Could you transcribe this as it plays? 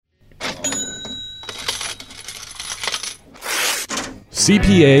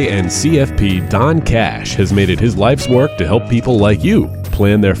CPA and CFP Don Cash has made it his life's work to help people like you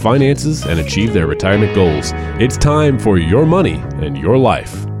plan their finances and achieve their retirement goals. It's time for your money and your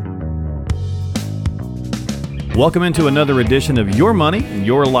life. Welcome into another edition of Your Money and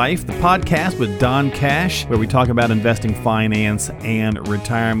Your Life, the podcast with Don Cash, where we talk about investing, finance, and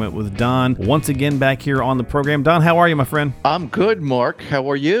retirement with Don. Once again, back here on the program. Don, how are you, my friend? I'm good, Mark. How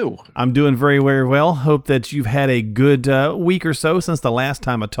are you? I'm doing very, very well. Hope that you've had a good week or so since the last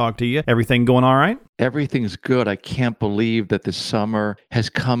time I talked to you. Everything going all right? Everything's good. I can't believe that the summer has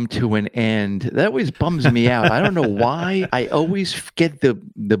come to an end. That always bums me out. I don't know why. I always get the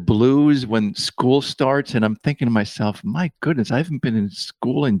blues when school starts, and I'm thinking to myself, my goodness, I haven't been in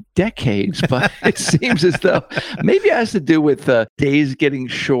school in decades, but it seems as though maybe it has to do with days getting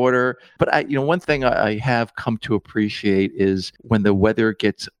shorter. But one thing I have come to appreciate is when the weather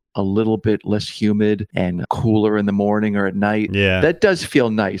gets a little bit less humid and cooler in the morning or at night. Yeah. That does feel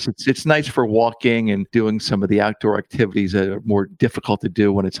nice. It's nice for walking and doing some of the outdoor activities that are more difficult to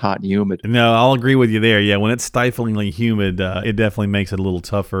do when it's hot and humid. No, I'll agree with you there. Yeah, when it's stiflingly humid, it definitely makes it a little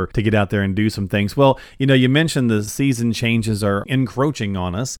tougher to get out there and do some things. Well, you mentioned the season changes are encroaching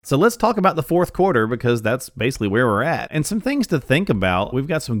on us. So let's talk about the fourth quarter, because that's basically where we're at. And some things to think about. We've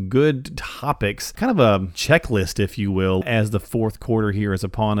got some good topics, kind of a checklist, if you will, as the fourth quarter here is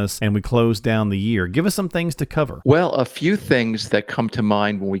upon us and we close down the year. Give us some things to cover. Well, a few things that come to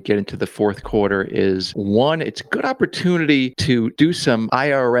mind when we get into the fourth quarter is, one, it's a good opportunity to do some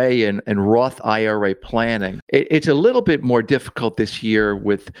IRA and Roth IRA planning. It's a little bit more difficult this year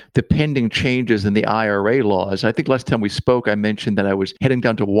with the pending changes in the IRA laws. I think last time we spoke, I mentioned that I was heading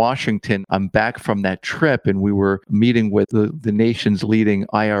down to Washington. I'm back from that trip, and we were meeting with the nation's leading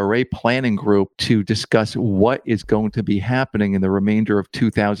IRA planning group to discuss what is going to be happening in the remainder of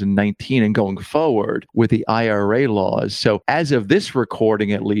 2019 and going forward with the IRA laws. So as of this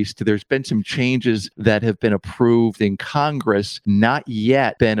recording, at least, there's been some changes that have been approved in Congress, not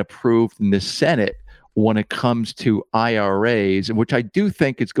yet been approved in the Senate when it comes to IRAs, which I do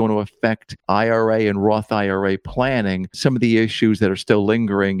think is going to affect IRA and Roth IRA planning. Some of the issues that are still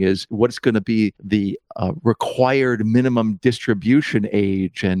lingering is what's going to be the required minimum distribution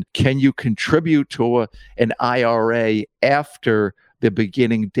age, and can you contribute to an IRA after the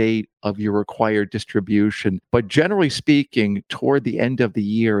beginning date of your required distribution. But generally speaking, toward the end of the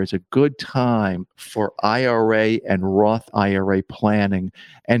year is a good time for IRA and Roth IRA planning.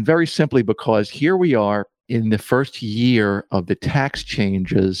 And very simply because here we are in the first year of the tax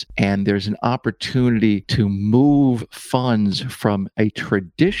changes, and there's an opportunity to move funds from a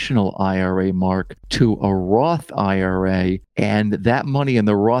traditional IRA, Mark, to a Roth IRA. And that money in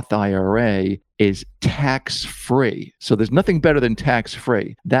the Roth IRA is tax-free. So there's nothing better than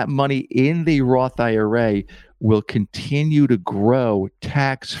tax-free. That money in the Roth IRA will continue to grow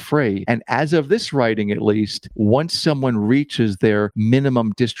tax-free. And as of this writing, at least, once someone reaches their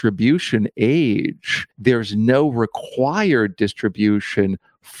minimum distribution age, there's no required distribution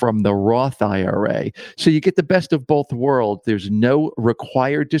from the Roth IRA. So you get the best of both worlds. There's no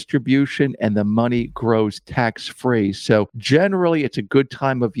required distribution and the money grows tax-free. So generally, it's a good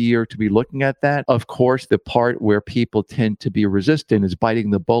time of year to be looking at that. Of course, the part where people tend to be resistant is biting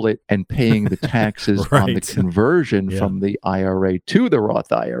the bullet and paying the taxes Right. on the conversion from the IRA to the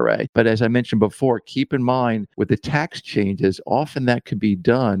Roth IRA. But as I mentioned before, keep in mind with the tax changes, often that could be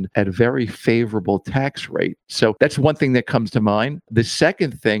done at a very favorable tax rate. So that's one thing that comes to mind. The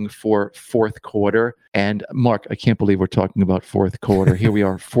second thing for fourth quarter, and Mark, I can't believe we're talking about fourth quarter. Here we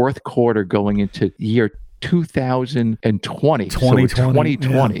are, fourth quarter going into year 2020.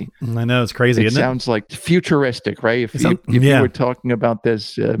 2020. Yeah. I know, it's crazy, isn't it? It sounds like futuristic, right? If you were talking about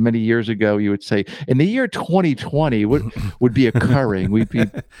this many years ago, you would say, in the year 2020, what would be occurring? We'd be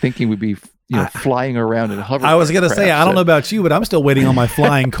thinking we'd be flying around in hovercraft. I was going to say, I don't know about you, but I'm still waiting on my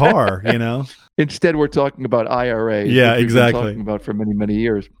flying car, Instead, we're talking about IRAs. Yeah, which exactly. We've been talking about for many, many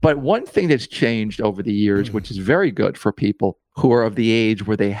years. But one thing that's changed over the years, which is very good for people who are of the age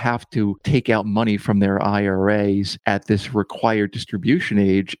where they have to take out money from their IRAs at this required distribution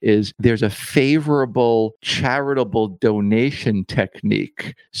age, is there's a favorable charitable donation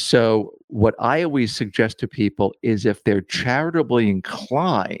technique. So what I always suggest to people is if they're charitably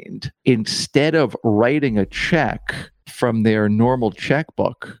inclined, instead of writing a check from their normal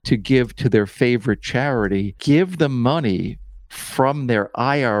checkbook to give to their favorite charity, give the money from their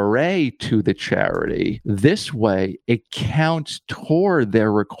IRA to the charity. This way, it counts toward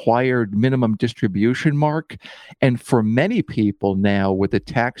their required minimum distribution mark. And for many people now, with the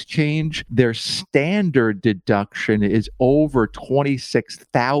tax change, their standard deduction is over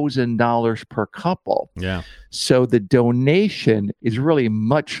 $26,000 per couple. Yeah. So the donation is really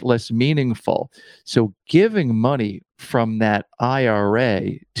much less meaningful. So giving money from that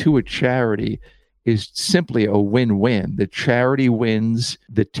IRA to a charity is simply a win-win. The charity wins,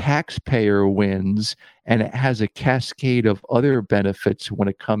 the taxpayer wins, and it has a cascade of other benefits when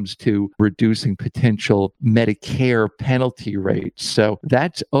it comes to reducing potential Medicare penalty rates. So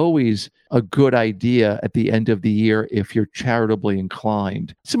that's always a good idea at the end of the year if you're charitably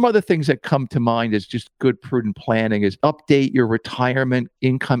inclined. Some other things that come to mind as just good, prudent planning is update your retirement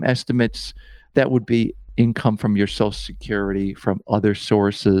income estimates. That would be income from your Social Security, from other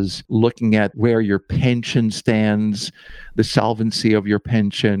sources, looking at where your pension stands, the solvency of your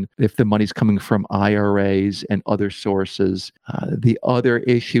pension, if the money's coming from IRAs and other sources. The other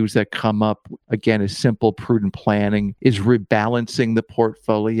issues that come up, again, is simple, prudent planning, is rebalancing the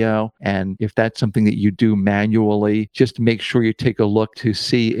portfolio. And if that's something that you do manually, just make sure you take a look to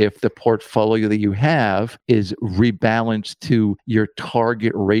see if the portfolio that you have is rebalanced to your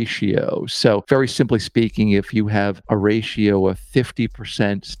target ratio. So very simply speaking, if you have a ratio of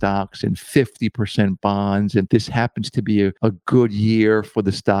 50% stocks and 50% bonds, and this happens to be a good year for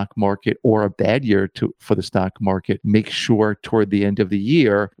the stock market or a bad year for the stock market, make sure toward the end of the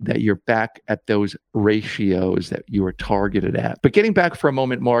year that you're back at those ratios that you were targeted at. But getting back for a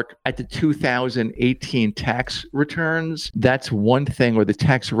moment, Mark, at the 2018 tax returns, that's one thing, or the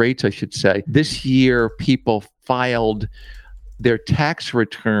tax rates, I should say. This year, people filed their tax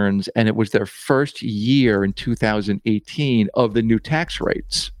returns, and it was their first year in 2018 of the new tax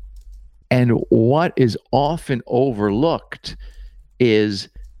rates. And what is often overlooked is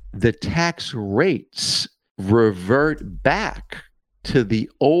the tax rates revert back to the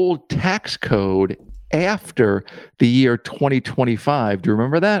old tax code after the year 2025. Do you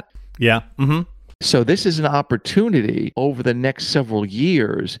remember that? Yeah. Mm-hmm. So this is an opportunity over the next several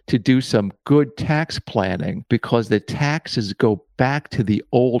years to do some good tax planning, because the taxes go back to the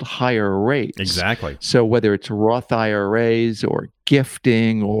old higher rates. Exactly. So whether it's Roth IRAs or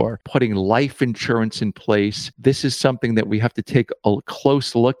gifting or putting life insurance in place, this is something that we have to take a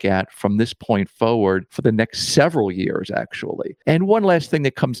close look at from this point forward for the next several years, actually. And one last thing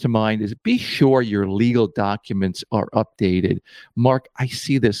that comes to mind is be sure your legal documents are updated. Mark, I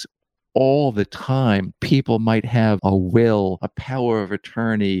see this all the time. People might have a will, a power of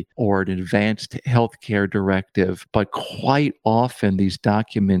attorney, or an advanced healthcare directive, but quite often these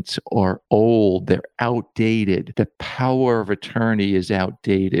documents are old, they're outdated. The power of attorney is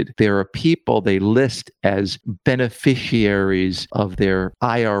outdated. There are people they list as beneficiaries of their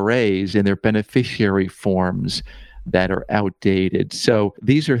IRAs in their beneficiary forms that are outdated. So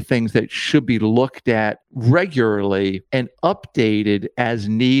these are things that should be looked at regularly and updated as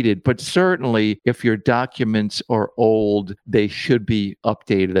needed. But certainly, if your documents are old, they should be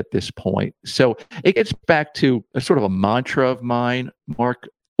updated at this point. So it gets back to a sort of a mantra of mine, Mark: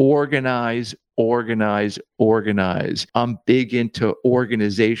 organize, organize, organize. I'm big into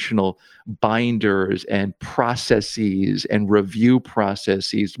organizational binders and processes and review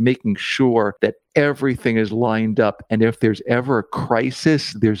processes, making sure that everything is lined up. And if there's ever a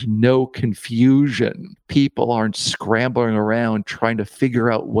crisis, there's no confusion. People aren't scrambling around trying to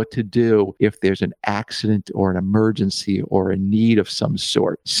figure out what to do if there's an accident or an emergency or a need of some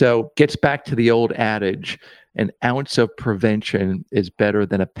sort. So gets back to the old adage, an ounce of prevention is better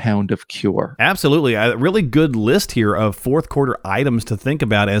than a pound of cure. Absolutely. A really good list here of fourth quarter items to think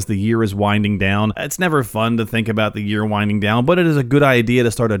about as the year is winding down. It's never fun to think about the year winding down, but it is a good idea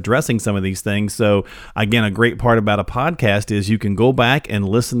to start addressing some of these things. So again, a great part about a podcast is you can go back and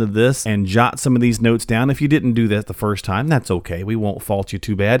listen to this and jot some of these notes down. If you didn't do that the first time, that's okay. We won't fault you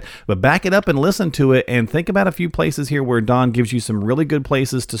too bad, but back it up and listen to it and think about a few places here where Don gives you some really good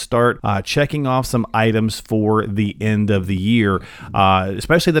places to start checking off some items for the end of the year,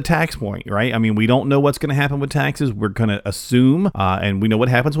 especially the tax point, right? I mean, we don't know what's going to happen with taxes. We're going to assume, and we know what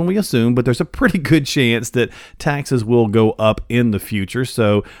happens when we assume, but there's a pretty good chance that taxes will go up in the future.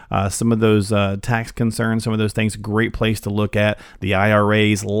 So some of those tax concerns, some of those things, great place to look at. The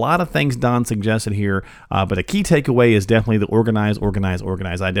IRAs, a lot of things Don suggested here, but a key takeaway is definitely the organize, organize,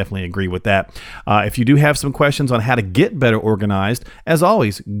 organize. I definitely agree with that. If you do have some questions on how to get better organized, as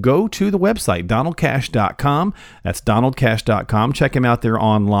always, go to the website, donaldcash.com. donaldcash.com. That's donaldcash.com. Check him out there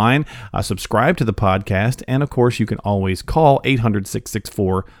online. Subscribe to the podcast. And of course, you can always call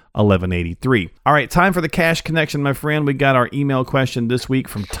 800-664-1183. All right, time for the cash connection, my friend. We got our email question this week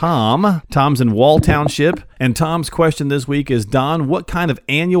from Tom. Tom's in Wall Township. And Tom's question this week is, Don, what kind of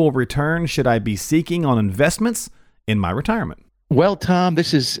annual return should I be seeking on investments in my retirement? Well, Tom,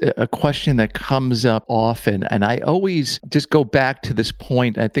 this is a question that comes up often, and I always just go back to this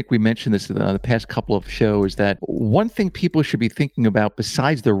point. I think we mentioned this in the past couple of shows, that one thing people should be thinking about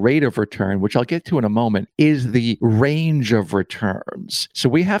besides the rate of return, which I'll get to in a moment, is the range of returns. So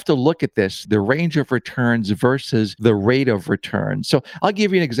we have to look at this, the range of returns versus the rate of return. So I'll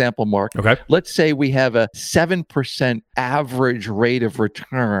give you an example, Mark. Okay. Let's say we have a 7% average rate of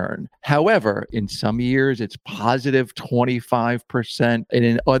return. However, in some years, it's positive 25%, and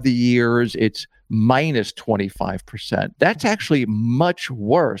in other years, it's minus 25%. That's actually much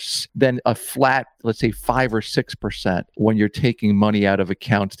worse than a flat, let's say 5 or 6% when you're taking money out of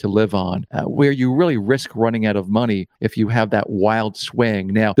accounts to live on, where you really risk running out of money if you have that wild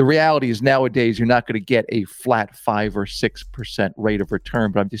swing. Now, the reality is nowadays you're not going to get a flat 5 or 6% rate of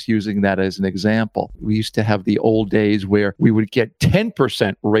return, but I'm just using that as an example. We used to have the old days where we would get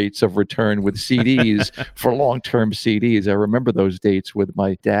 10% rates of return with CDs for long-term CDs. I remember those dates with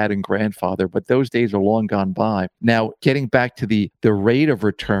my dad and grandfather, but those days are long gone by. Now, getting back to the rate of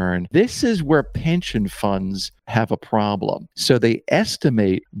return, this is where pension funds have a problem. So they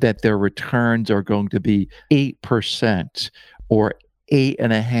estimate that their returns are going to be 8% or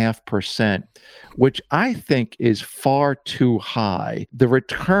 8.5%, which I think is far too high. The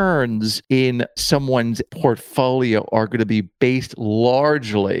returns in someone's portfolio are going to be based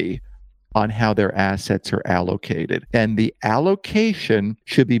largely on how their assets are allocated. And the allocation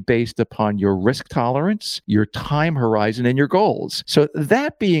should be based upon your risk tolerance, your time horizon, and your goals. So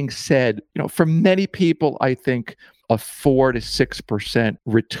that being said, for many people, I think a 4 to 6%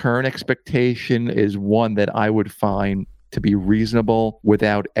 return expectation is one that I would find to be reasonable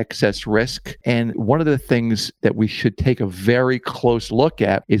without excess risk. And one of the things that we should take a very close look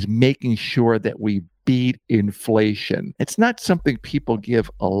at is making sure that we beat inflation. It's not something people give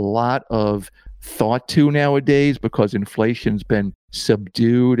a lot of thought to nowadays because inflation's been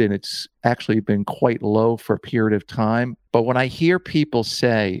subdued and it's actually been quite low for a period of time. But when I hear people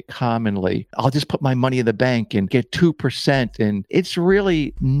say commonly, I'll just put my money in the bank and get 2%, and it's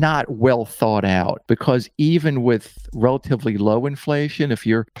really not well thought out, because even with relatively low inflation, if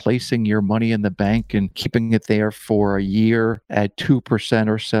you're placing your money in the bank and keeping it there for a year at 2%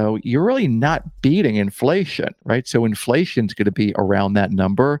 or so, you're really not beating inflation, right? So inflation's going to be around that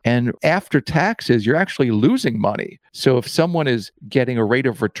number. And after taxes, you're actually losing money. So if someone is getting a rate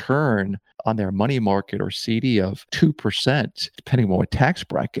of return on their money market or CD of 2%, depending on what tax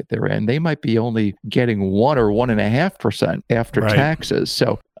bracket they're in, they might be only getting 1 or 1.5% after taxes.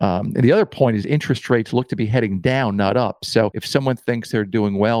 So and the other point is interest rates look to be heading down, not up. So if someone thinks they're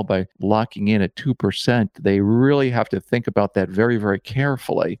doing well by locking in at 2%, they really have to think about that very, very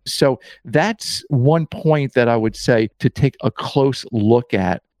carefully. So that's one point that I would say to take a close look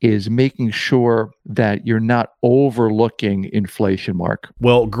at, is making sure that you're not overlooking inflation, Mark.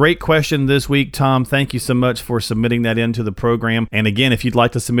 Well, great question this week, Tom. Thank you so much for submitting that into the program. And again, if you'd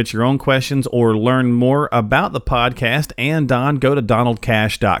like to submit your own questions or learn more about the podcast and Don, go to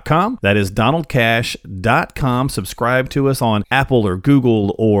donaldcash.com. That is donaldcash.com. Subscribe to us on Apple or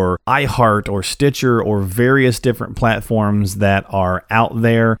Google or iHeart or Stitcher or various different platforms that are out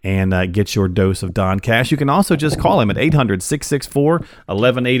there, and get your dose of Don Cash. You can also just call him at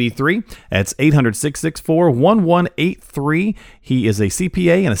 800-664-1183. That's 800-664-1183. He is a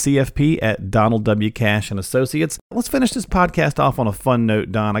CPA and a CFP at Donald W. Cash and Associates. Let's finish this podcast off on a fun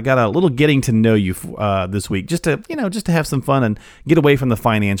note, Don. I got a little getting to know you this week, just to have some fun and get away from the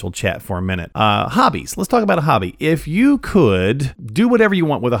financial chat for a minute. Hobbies. Let's talk about a hobby. If you could do whatever you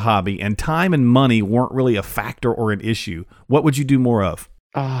want with a hobby and time and money weren't really a factor or an issue, what would you do more of?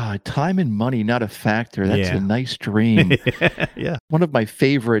 Time and money, not a factor. That's a nice dream. Yeah. One of my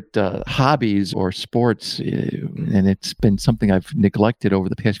favorite hobbies or sports, and it's been something I've neglected over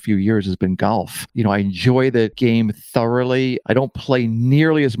the past few years, has been golf. I enjoy the game thoroughly. I don't play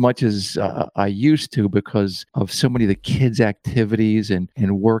nearly as much as I used to because of so many of the kids' activities, and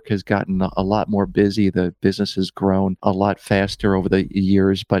work has gotten a lot more busy. The business has grown a lot faster over the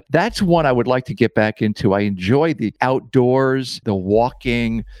years, but that's one I would like to get back into. I enjoy the outdoors, the walking,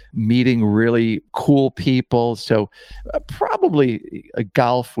 meeting really cool people. So probably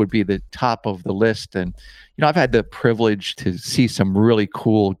golf would be the top of the list. And, I've had the privilege to see some really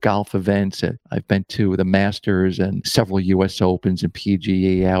cool golf events. I've been to the Masters and several U.S. Opens and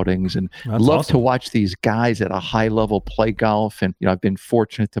PGA outings, and love to watch these guys at a high level play golf. And, I've been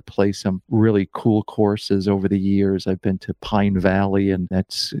fortunate to play some really cool courses over the years. I've been to Pine Valley, and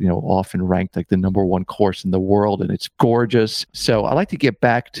that's, often ranked like the number one course in the world, and it's gorgeous. So I like to get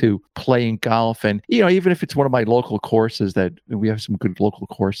back to playing golf. And, even if it's one of my local courses, that we have some good local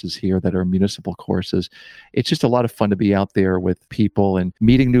courses here that are municipal courses, it's just a lot of fun to be out there with people and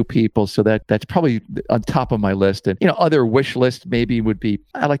meeting new people. So that's probably on top of my list. And, other wish list maybe would be,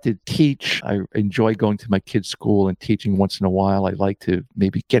 I like to teach. I enjoy going to my kids' school and teaching once in a while. I like to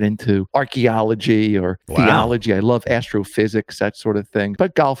maybe get into archaeology or theology. I love astrophysics, that sort of thing.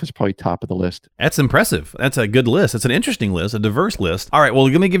 But golf is probably top of the list. That's impressive. That's a good list. It's an interesting list, a diverse list. All right, well,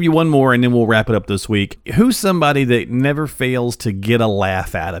 let me give you one more and then we'll wrap it up this week. Who's somebody that never fails to get a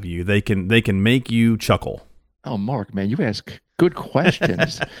laugh out of you? They can make you chuckle. Oh, Mark, man, you ask good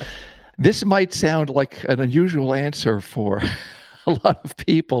questions. This might sound like an unusual answer for a lot of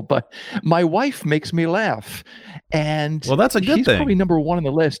people, but my wife makes me laugh. And well, that's a good she's thing. Probably number one on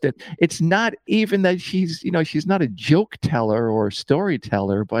the list. It's not even that she's not a joke teller or a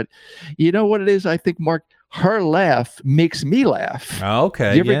storyteller, but you know what it is? I think, Mark, her laugh makes me laugh.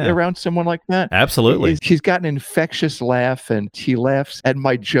 Okay. You ever get around someone like that? Absolutely. She's got an infectious laugh, and she laughs at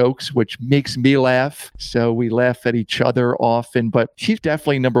my jokes, which makes me laugh. So we laugh at each other often, but she's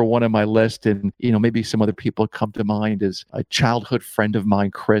definitely number one on my list. And, maybe some other people come to mind as a childhood friend of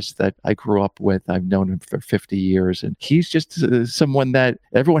mine, Chris, that I grew up with. I've known him for 50 years. And he's just someone that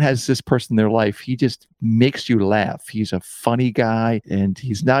everyone has this person in their life. He just makes you laugh. He's a funny guy, and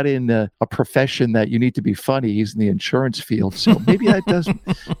he's not in a profession that you need to be funny. He's in the insurance field, so maybe that does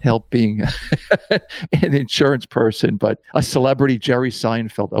help being an insurance person. But a celebrity, Jerry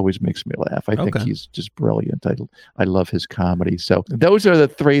Seinfeld, always makes me laugh. I think he's just brilliant. I love his comedy. So those are the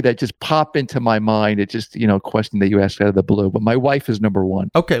three that just pop into my mind. It's just a question that you asked out of the blue, but my wife is number one.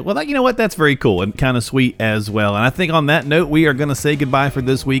 Okay, well, you know what? That's very cool and kind of sweet as well. And I think on that note, we are going to say goodbye for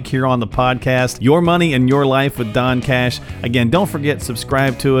this week here on the podcast, Your Money and Your Life with Don Cash. Again, don't forget,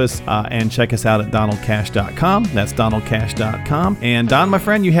 subscribe to us and check us out at DonaldCash.com. That's DonaldCash.com. And Don, my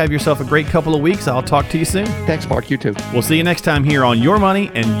friend, you have yourself a great couple of weeks. I'll talk to you soon. Thanks, Mark. You too. We'll see you next time here on Your Money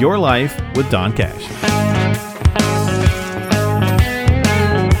and Your Life with Don Cash.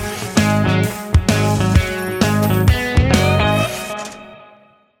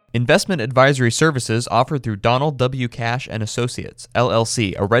 Investment advisory services offered through Donald W. Cash & Associates,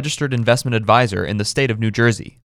 LLC, a registered investment advisor in the state of New Jersey.